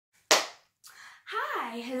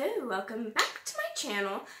Hi, hello, welcome back to my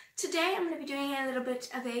channel. Today I'm going to be doing a little bit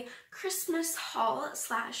of a Christmas haul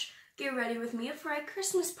slash get ready with me for a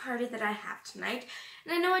Christmas party that I have tonight.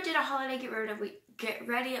 And I know I did a holiday get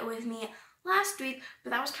ready with me last week, but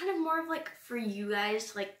that was kind of more of like for you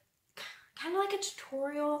guys, like kind of like a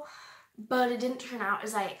tutorial, but it didn't turn out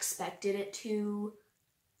as I expected it to.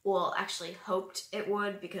 Well, actually hoped it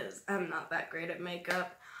would because I'm not that great at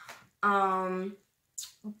makeup. But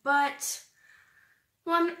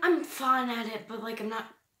well, I'm fine at it, but like I'm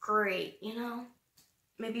not great, you know?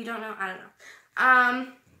 Maybe you don't know, I don't know.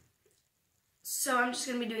 So I'm just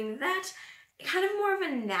gonna be doing that. Kind of more of a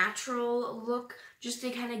natural look, just to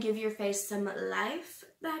kind of give your face some life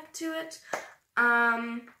back to it.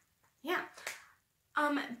 Yeah.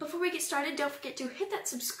 Before we get started, don't forget to hit that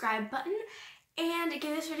subscribe button and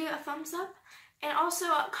give this video a thumbs up. And also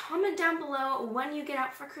comment down below when you get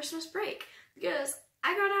out for Christmas break, because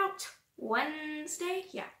I got out Wednesday.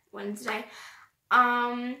 Yeah, Wednesday. So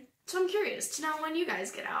I'm curious to know when you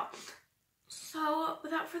guys get out. So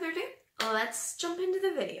without further ado, let's jump into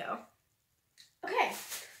the video. Okay,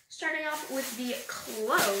 starting off with the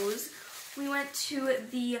clothes, we went to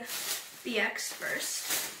the BX first.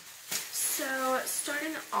 So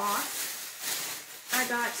starting off, I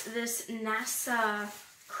got this NASA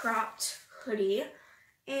cropped hoodie,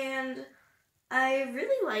 and I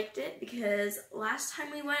really liked it because last time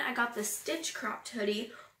we went, I got the stitch cropped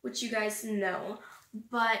hoodie, which you guys know,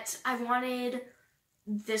 but I wanted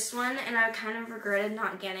this one, and I kind of regretted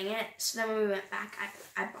not getting it, so then when we went back,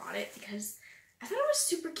 I bought it because I thought it was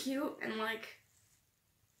super cute, and like,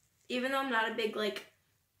 even though I'm not a big, like,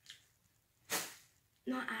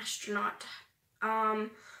 not astronaut, I'm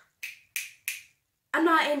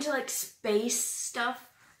not into, like, space stuff.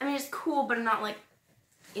 I mean, it's cool, but I'm not, like,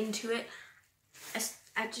 into it. I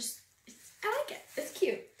like it. It's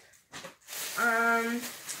cute.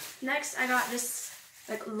 Next, I got this,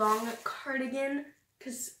 like, long cardigan,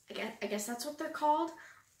 because I guess that's what they're called.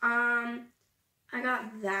 I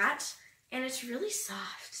got that, and it's really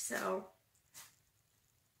soft, so,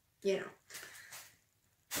 you know.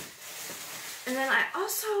 And then I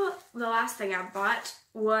also, the last thing I bought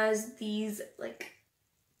was these, like,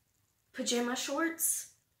 pajama shorts,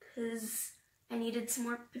 because I needed some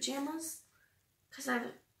more pajamas, because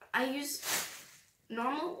I use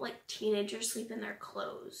normal, like, teenagers sleep in their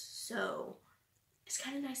clothes, so it's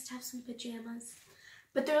kind of nice to have some pajamas,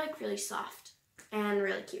 but they're, like, really soft and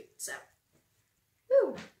really cute, so,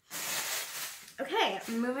 woo. Okay,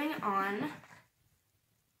 moving on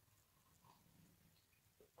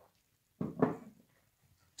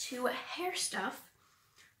to hair stuff.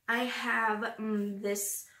 I have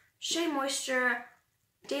this Shea Moisture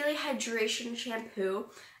Daily Hydration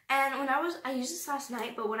Shampoo, and I used this last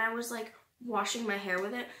night, but when I was like washing my hair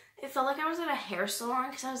with it, it felt like I was at a hair salon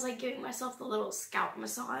because I was like giving myself the little scalp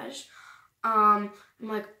massage. I'm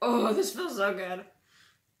like, oh, this feels so good.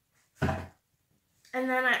 And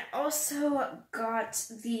then I also got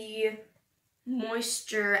the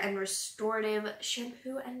Moisture and Restorative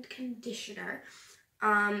Shampoo and Conditioner.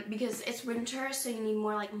 Because it's winter, so you need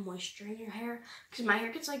more like moisture in your hair, because my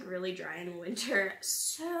hair gets like really dry in winter,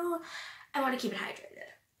 so I want to keep it hydrated.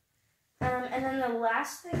 And then the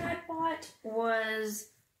last thing I bought was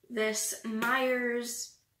this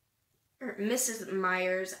Mrs.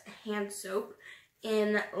 Meyer's hand soap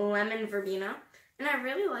in lemon verbena, and I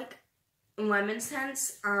really like lemon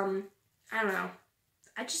scents. I don't know,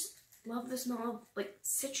 I just love the smell of like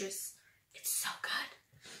citrus. It's so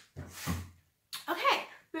good. Okay,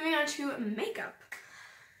 moving on to makeup.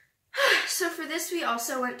 So for this, we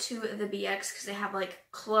also went to the BX because they have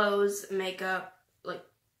like clothes, makeup, like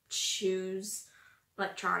shoes,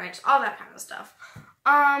 electronics, all that kind of stuff.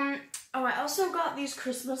 Oh, I also got these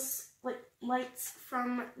Christmas like lights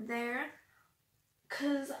from there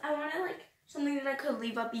because I wanted like something that I could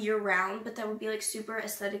leave up year round, but that would be like super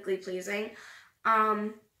aesthetically pleasing.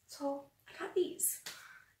 So I got these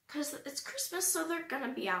because it's Christmas, so they're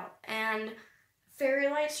gonna be out, and fairy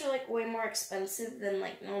lights are like way more expensive than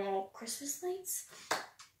like normal Christmas lights.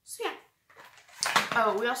 So yeah.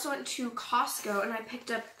 Oh, we also went to Costco and I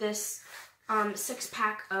picked up this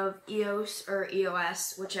 6-pack of EOS or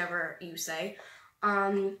EOS, whichever you say,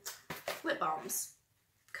 lip balms.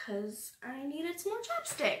 Cause I needed some more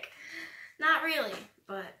chapstick. Not really,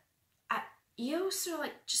 but EOS are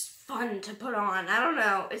like just fun to put on. I don't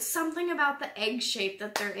know. It's something about the egg shape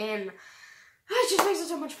that they're in. It just makes it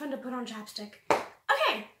so much fun to put on chapstick.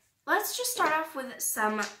 Okay, let's just start off with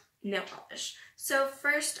some nail polish. So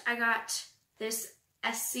first I got this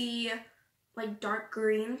Essie like dark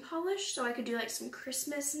green polish so I could do like some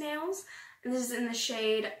Christmas nails. And this is in the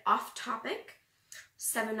shade Off Topic.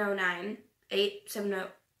 709,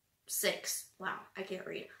 706. Wow, I can't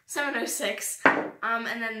read. 706.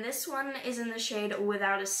 And then this one is in the shade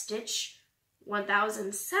Without a Stitch,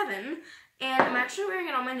 1007. And I'm actually wearing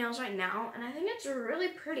it on my nails right now, and I think it's really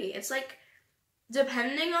pretty. It's like,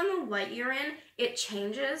 depending on the light you're in, it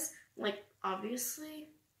changes. Like, obviously,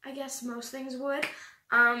 I guess most things would.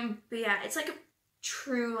 But yeah, it's like a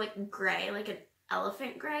true, like, gray, like an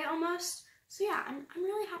elephant gray almost. So yeah, I'm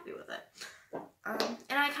really happy with it.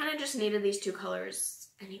 And I kind of just needed these two colors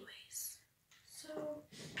anyways. So,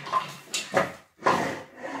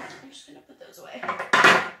 I'm just gonna put those away.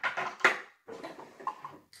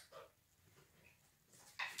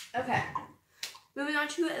 Okay, moving on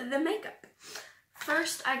to the makeup.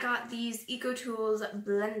 First, I got these EcoTools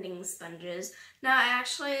blending sponges. Now, I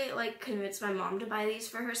actually, like, convinced my mom to buy these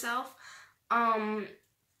for herself.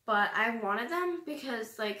 But I wanted them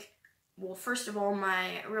because, like, well, first of all,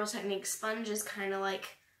 my Real Technique sponge is kind of,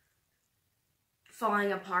 like,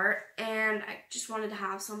 falling apart. And I just wanted to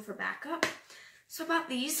have some for backup. So I bought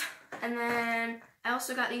these. And then I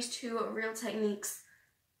also got these two Real Techniques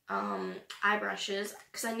eye brushes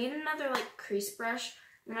because I need another, like, crease brush.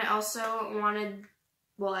 And I also wanted,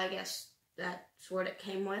 well, I guess that's what it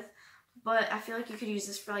came with, but I feel like you could use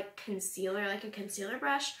this for, like, concealer, like a concealer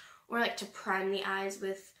brush, or, like, to prime the eyes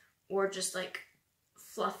with, or just, like,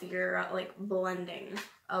 fluffier, like, blending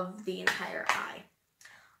of the entire eye.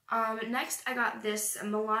 Next, I got this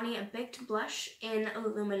Milani Baked Blush in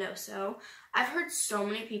Luminoso. I've heard so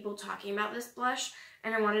many people talking about this blush,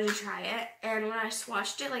 and I wanted to try it, and when I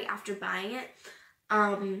swatched it, like, after buying it,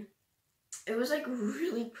 it was, like,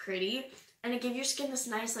 really pretty, and it gave your skin this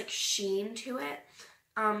nice, like, sheen to it,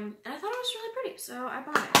 and I thought it was really pretty, so I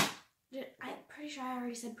bought it. I'm pretty sure I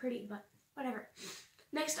already said pretty, but whatever.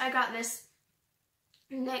 Next, I got this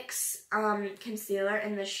NYX concealer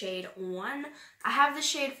in the shade 1. I have the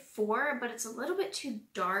shade 4, but it's a little bit too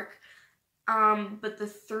dark, but the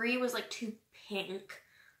 3 was, like, too pink,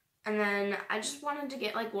 and then I just wanted to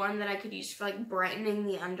get, like, one that I could use for, like, brightening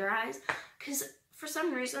the under eyes, because for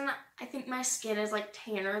some reason, I think my skin is, like,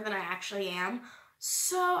 tanner than I actually am.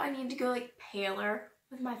 So I need to go, like, paler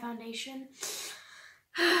with my foundation.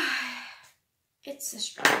 It's a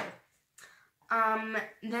struggle.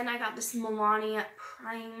 Then I got this Milani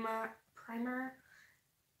primer.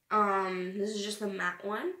 This is just the matte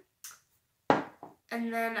one.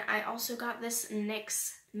 And then I also got this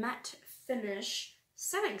NYX Matte Finish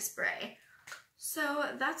setting spray. So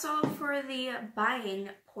that's all for the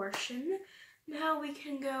buying portion. Now we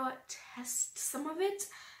can go test some of it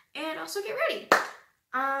and also get ready.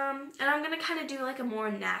 And I'm going to kind of do like a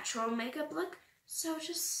more natural makeup look, so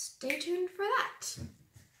just stay tuned for that.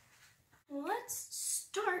 Let's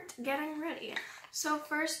start getting ready. So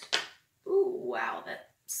first, ooh, wow,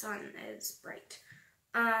 that sun is bright.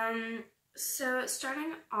 So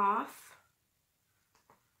starting off,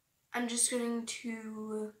 I'm just going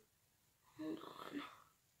to, hold on.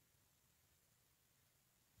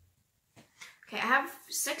 Okay, I have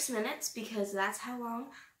 6 minutes because that's how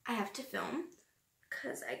long I have to film.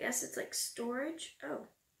 Because I guess it's like storage. Oh,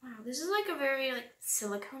 wow. This is like a very like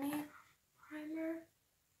silicone-y primer.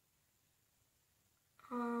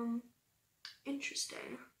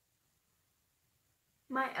 Interesting.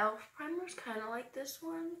 My e.l.f. primer is kind of like this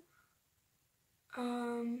one.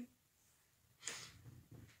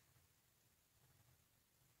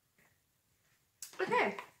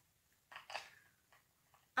 Okay.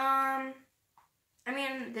 I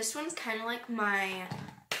mean, this one's kind of like my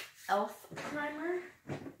e.l.f. primer.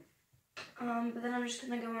 But then I'm just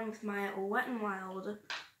going to go in with my Wet n Wild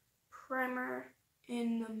primer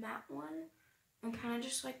in the matte one. And kind of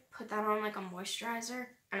just like put that on like a moisturizer.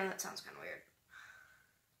 I know that sounds kind of weird.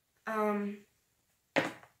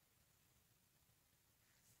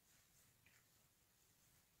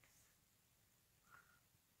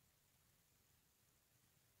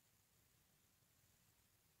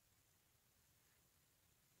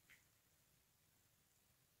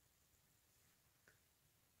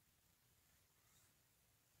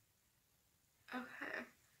 Okay.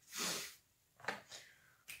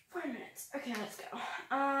 4 minutes. Okay, let's go.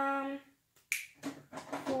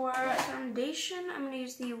 For foundation, I'm gonna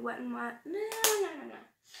use the Wet n Wild. No.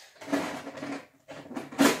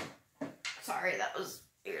 Sorry, that was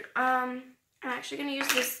weird. I'm actually gonna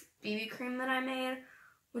use this BB cream that I made,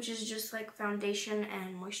 which is just like foundation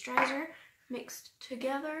and moisturizer mixed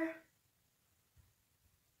together.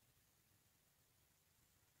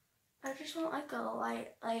 I just want like a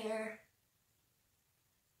light layer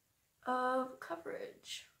of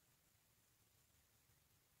coverage.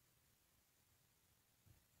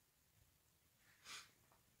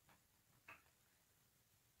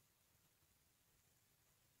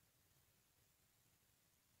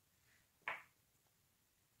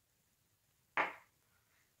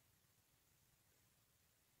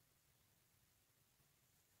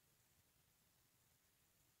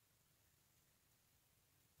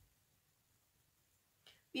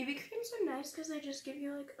 BB creams are nice because they just give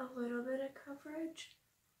you like a little bit of coverage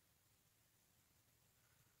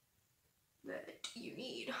that you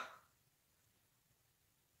need.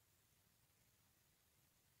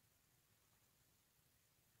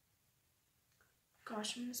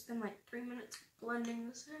 Gosh, I'm gonna spend like 3 minutes blending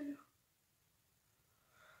this in.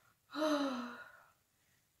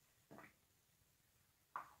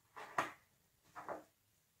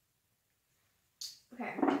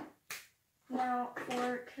 Okay, now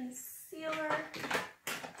for concealer.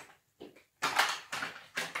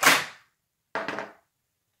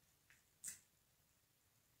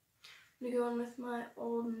 I'm gonna go in with my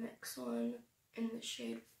old NYX one in the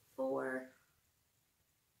shade 4.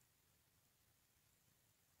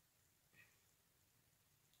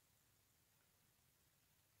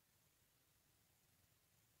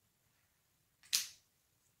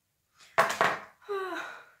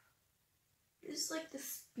 It's like the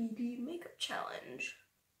speedy makeup challenge.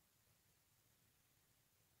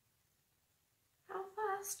 How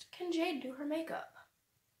fast can Jade do her makeup?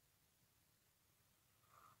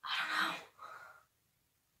 I don't know.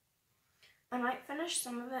 I might finish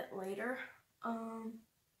some of it later.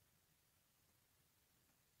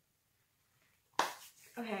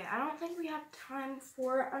 Okay, I don't think we have time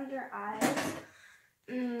for under eyes.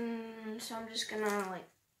 So I'm just gonna like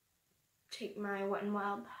take my Wet n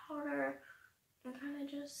Wild powder and kind of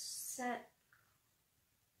just set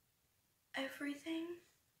everything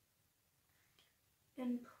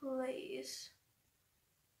in place.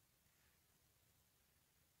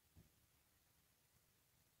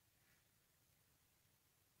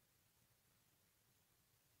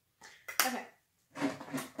 Okay.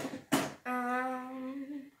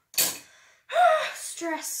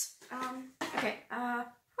 Stress. Okay.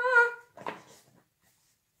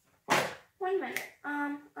 1 minute.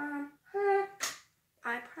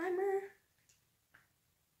 Eye primer.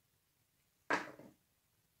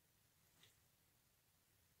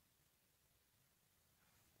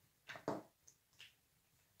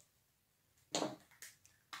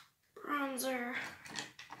 Bronzer.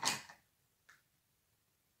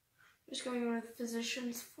 Just going with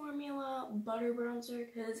Physicians Formula Butter Bronzer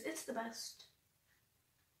because it's the best.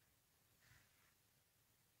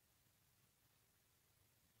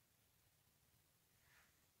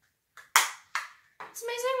 It's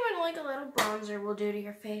amazing what like a little bronzer will do to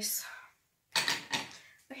your face.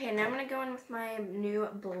 Okay, now I'm going to go in with my new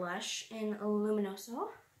blush in Luminoso.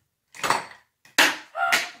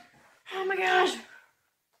 Oh my gosh!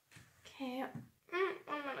 Okay, 1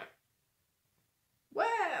 minute. Whoa!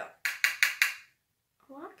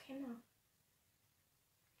 A lot came off.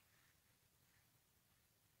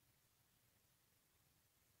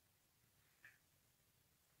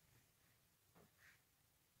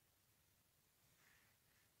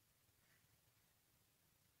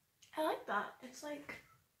 I like that. It's like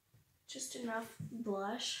just enough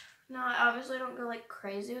blush. Now I obviously don't go like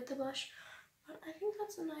crazy with the blush, but I think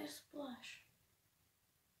that's a nice blush.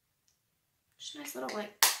 Just a nice little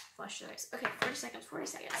like flush to this. Okay, 40 seconds, 40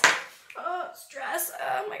 seconds. Oh, stress.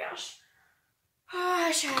 Oh my gosh. Oh,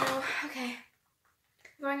 eyeshadow. Okay.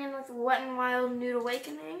 Going in with Wet n Wild Nude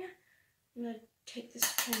Awakening. I'm going to take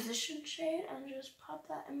this transition shade and just pop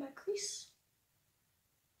that in my crease.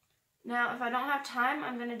 Now, if I don't have time,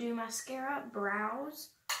 I'm going to do mascara, brows,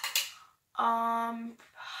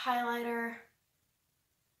 highlighter,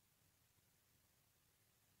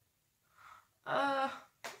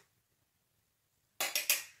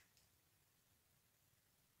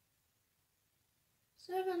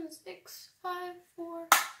 seven, 6, 5, 4.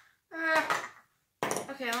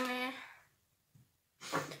 Okay, let me.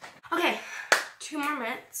 Okay, 2 more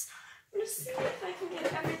minutes. I'm gonna see if I can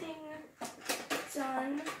get everything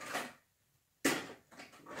done.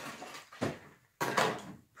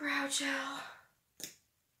 Brow gel.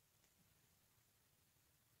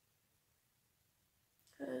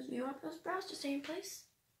 Because we want those brows to stay in place.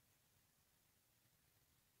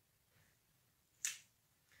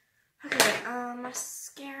 Okay,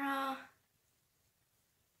 mascara.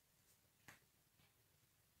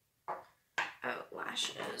 Oh,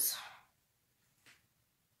 lashes.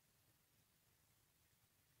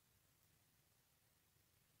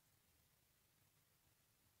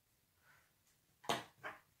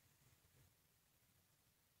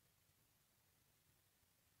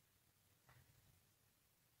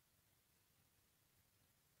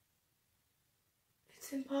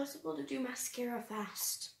 It's impossible to do mascara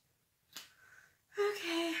fast.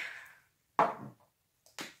 Okay.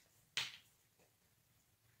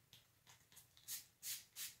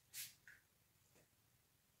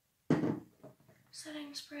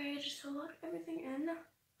 Setting spray just to lock everything in.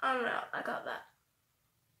 I don't know, I got that.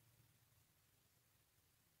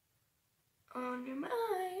 under my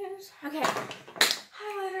eyes. Okay,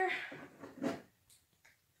 highlighter.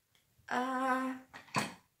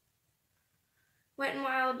 Wet n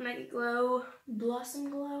Wild Mega Glow Blossom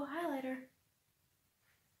Glow highlighter.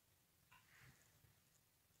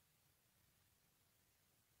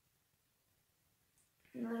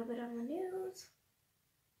 A little bit on the nose.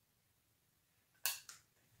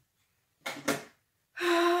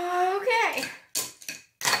 Okay.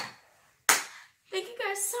 Thank you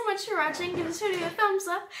guys so much for watching. Give this video a thumbs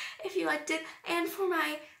up if you liked it, and for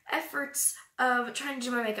my efforts of trying to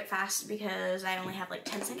do my makeup fast because I only have like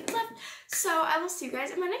 10 seconds left. So I will see you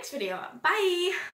guys in my next video. Bye!